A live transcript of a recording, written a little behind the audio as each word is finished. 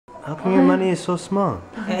How come your money is so small?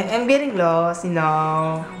 I'm getting lost, you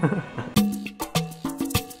know.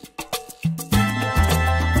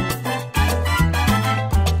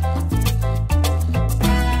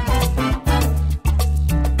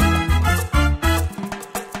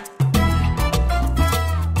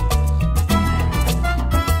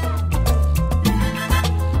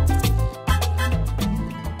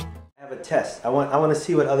 Test. I want to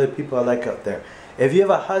see what other people are like out there. If you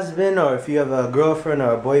have a husband or if you have a girlfriend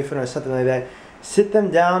or a boyfriend or something like that, sit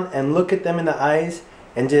them down and look at them in the eyes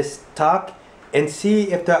and just talk and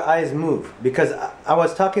see if their eyes move. Because I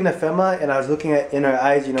was talking to Fema and I was looking in her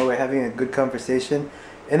eyes, you know, we're having a good conversation,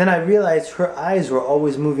 and then I realized her eyes were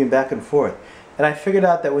always moving back and forth. And I figured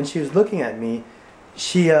out that when she was looking at me,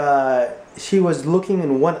 she was looking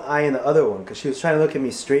in one eye and the other one because she was trying to look at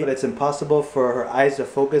me straight, but it's impossible for her eyes to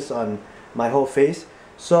focus on my whole face.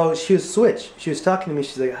 So she was switch. She was talking to me.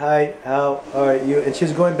 She's like, "Hi, how are you?" And she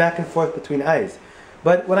was going back and forth between eyes.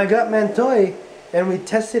 But when I got Mantoy and we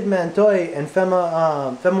tested Mantoy and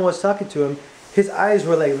Fema was talking to him, his eyes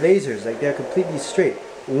were like lasers, like they're completely straight.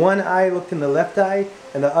 One eye looked in the left eye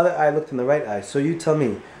and the other eye looked in the right eye. So you tell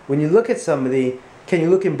me, when you look at somebody, can you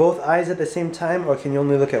look in both eyes at the same time or can you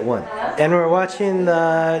only look at one? And we're watching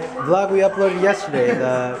the vlog we uploaded yesterday,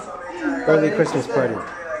 the early Christmas party.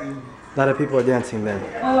 A lot of people are dancing then.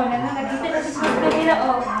 Oh, nakakita na sa kanila,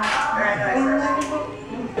 oh.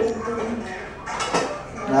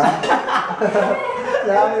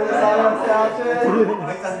 Sabi mo sayang sa atin.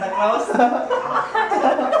 May Santa Claus.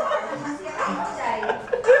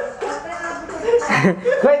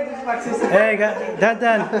 Hey,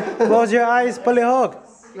 Dan, close your eyes, palihog.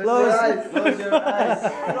 Close your eyes. Close your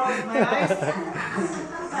eyes. Close my eyes.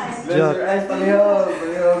 Close your eyes, palihog.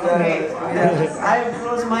 Okay. I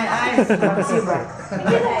close my eyes.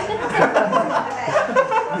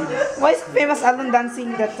 Why is famous Alan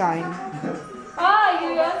dancing that time? Oh,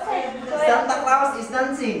 you dancing. Santa Claus is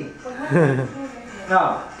dancing.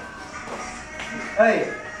 No. Hey,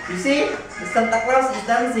 you see? Santa Claus is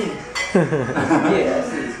dancing. Yeah, I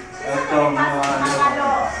see.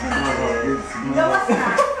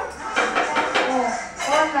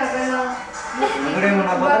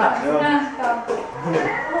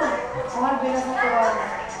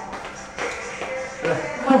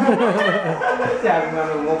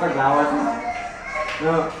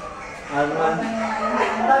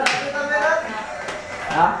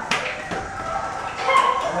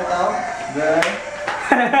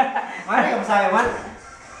 Mana yang saya, Man?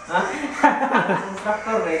 Hah?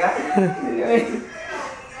 Instruktur deh kan?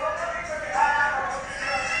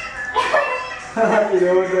 Iya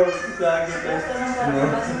udah bisa gitu.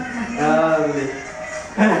 Ah, beli.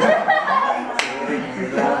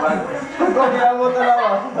 Kok dia mau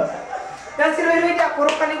tahu? Dan si Rui dia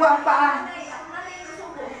kurang kali gua apaan?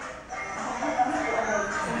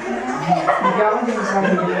 Jangan jangan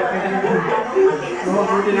sampai dia. Mau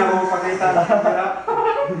rutin aku pakai tangan.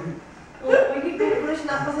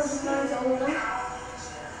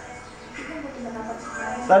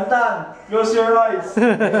 Santan, close your eyes.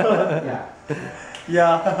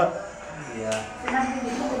 Yeah. Yeah.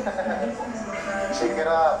 Shake it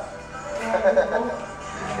up.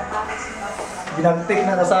 Ginantik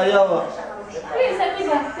na sayaw.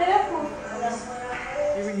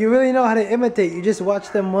 You really know how to imitate. You just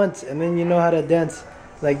watch them once and then you know how to dance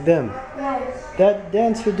like them. That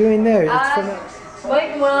dance you're doing there, it's from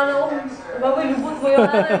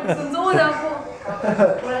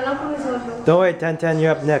Don't worry, Tantan,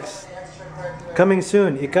 you're up next. Coming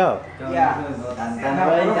soon, ikaw. Yeah.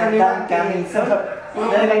 Tantan coming soon.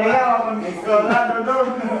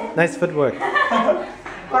 Nice footwork.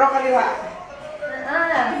 Puro kaliwa.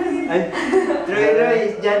 Roy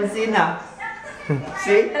is John Cena.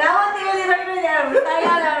 See?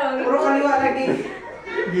 Puro kaliwa lagi.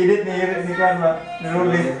 Gilid ni kan, Pak.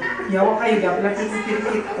 Nulis. Yawa kayo, dapat lagi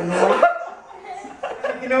kikit-kikit. Ano ba?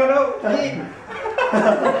 Ginono.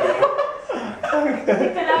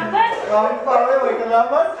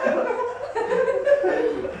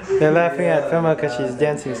 They're laughing at Fema because she's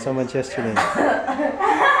dancing so much yesterday.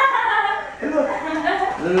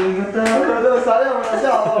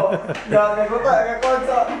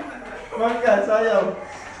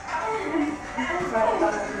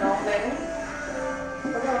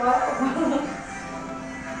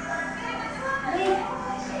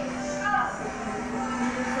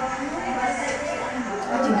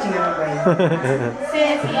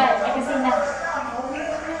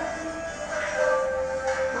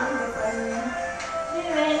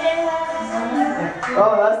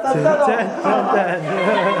 Oh, that's Tantan.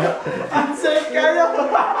 Unsafe kayo.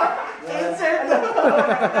 Unsafe.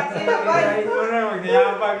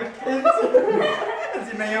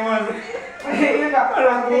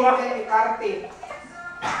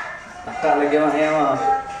 Taka lagi mah ya mah.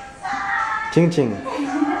 Ching ching.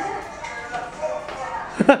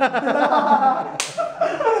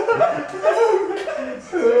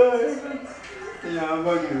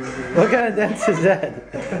 What kind of dance is that?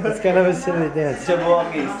 It's kind of a silly dance.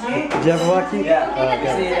 Jabberwocky. Jabberwocky? Yeah.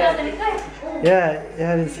 Yeah,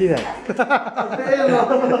 I didn't see that.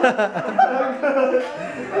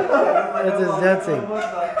 It's just dancing.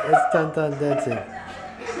 It's Tantan dancing.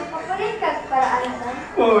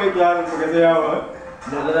 Oh, may klaro pa kasi ako.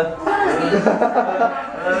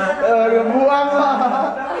 Buang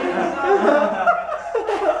lah.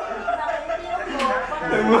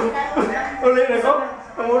 Ulit na ko?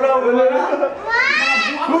 Kamulaw ba na?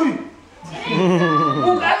 Uy!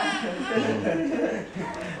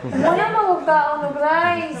 Wala magugkaon ng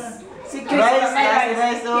rice. Si Christopher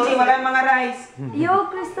Rice. Hindi, wala mga rice. Yo,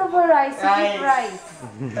 Christopher Rice. Keep rice.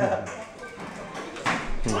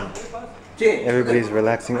 Everybody's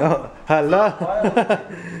relaxing. Oh, hello.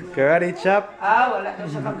 Karate chop. Wala na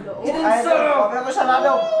siya kablo.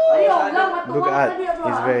 Ayaw lang, Look matuwa at, ka niya ba?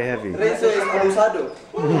 he's very heavy. Renzo is abusado.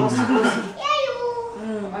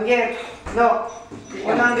 Angge, look.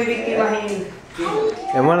 Yung mga bibiktimahin.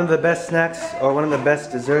 And one of the best snacks, or one of the best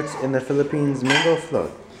desserts in the Philippines, mango float.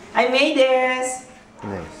 I made this.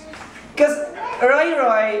 Nice. Because Roy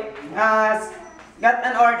got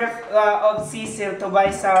an order of Cecil to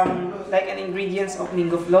buy some like an ingredients of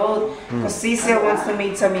mango float. Because Cecil wants to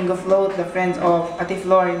make some mango float, the friends of Ate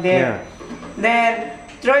Flor there. Yeah. Then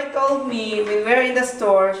Troy told me when we were in the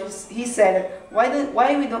store, he said, why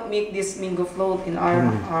we don't make this mango float in our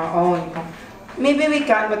own? Maybe we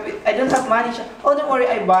can, but I don't have money. Oh, don't worry,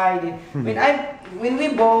 I buy it. When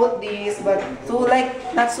we bought this, but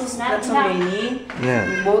not so many. Yeah.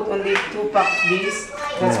 We bought only 2 packs this.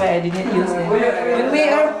 That's why I didn't use it. When we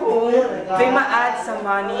are home, Fema adds some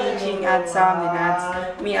money, Jing adds some,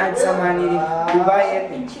 and me adds some money. We buy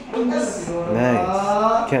it. Nice.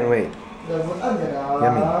 Can't wait.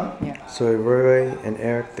 Yummy. Yeah. So Roy and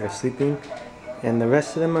Eric, they're sleeping, and the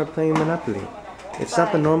rest of them are playing Monopoly. It's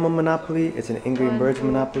not the normal Monopoly, it's an Angry Birds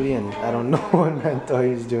Monopoly, and I don't know what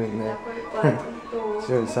Mantoy is doing there. He's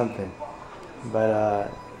doing something.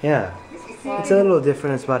 But yeah, it's a little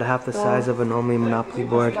different. It's about half the size of a normal Monopoly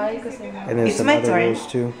board. And there's It's some my other turn. rules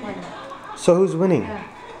too. So who's winning?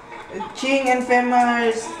 Ching and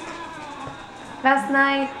Fema's. Last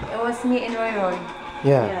night, it was me and Roy.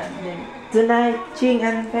 Yeah. Tonight, Ching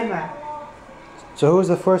and Fema. So who was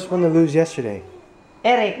the first one to lose yesterday?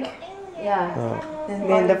 Eric. Yeah. And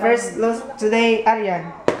then the first loss today,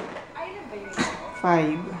 Aryan.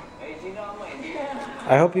 5.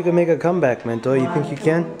 I hope you can make a comeback, Mantoy. You think you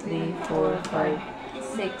can? 3, 4, 5,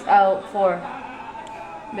 6. Oh, 4.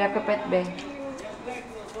 Back up at bay.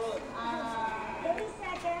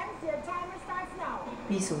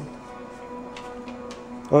 Piso.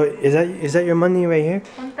 Oh, is that your money right here?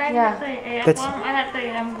 Yeah. That's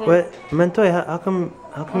what, Mantoy. How come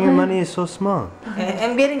your money is so small?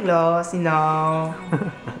 I'm getting lost, you know.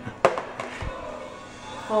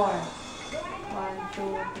 4. 1,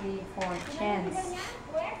 2, 3, 4. Chance.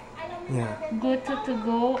 Yeah. Go to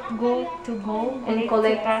go And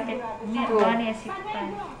collect money as you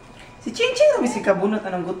can. Si Ching Ching namin si kabunot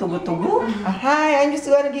anong guto-guto. Hi, I'm just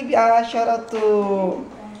gonna give you a shout out to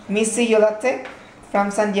Missy Yolate from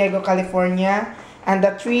San Diego, California, and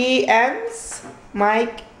the 3 M's,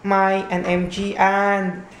 Mike, Mai, and MG.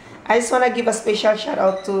 And I just wanna give a special shout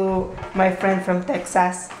out to my friend from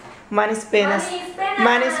Texas, Manis Penas.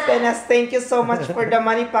 Manis Penas, thank you so much for the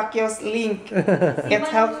Manny Pacquiao's link. It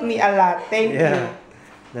helped me a lot. Thank you. Yeah.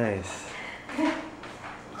 Nice.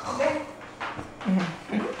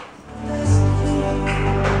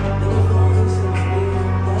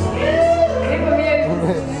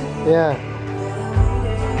 Yeah.